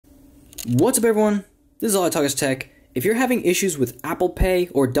What's up, everyone? This is All I Talk is Tech. If you're having issues with Apple Pay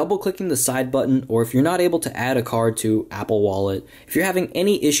or double clicking the side button, or if you're not able to add a card to Apple Wallet, if you're having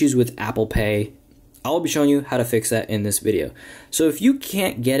any issues with Apple Pay, I'll be showing you how to fix that in this video. So if you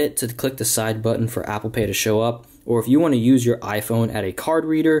can't get it to click the side button for Apple Pay to show up, or if you want to use your iPhone at a card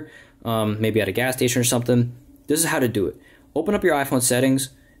reader, maybe at a gas station or something, this is how to do it. Open up your iPhone settings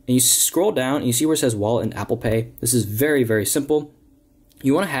and you scroll down and you see where it says Wallet and Apple Pay. This is very, very simple.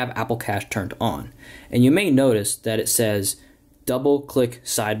 You want to have Apple Cash turned on, and you may notice that it says double click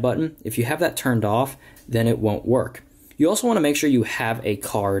side button. If you have that turned off, then it won't work. You also want to make sure you have a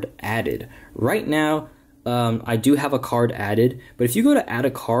card added. Right now, I do have a card added, but if you go to add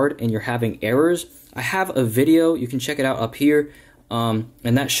a card and you're having errors, I have a video, you can check it out up here, and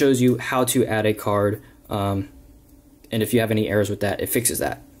that shows you how to add a card, and if you have any errors with that, it fixes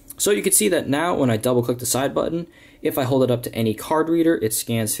that. So you can see that now when I double click the side button, if I hold it up to any card reader, it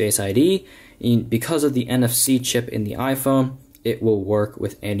scans Face ID. And because of the NFC chip in the iPhone, it will work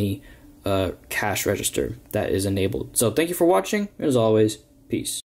with any cash register that is enabled. So thank you for watching, and as always, peace.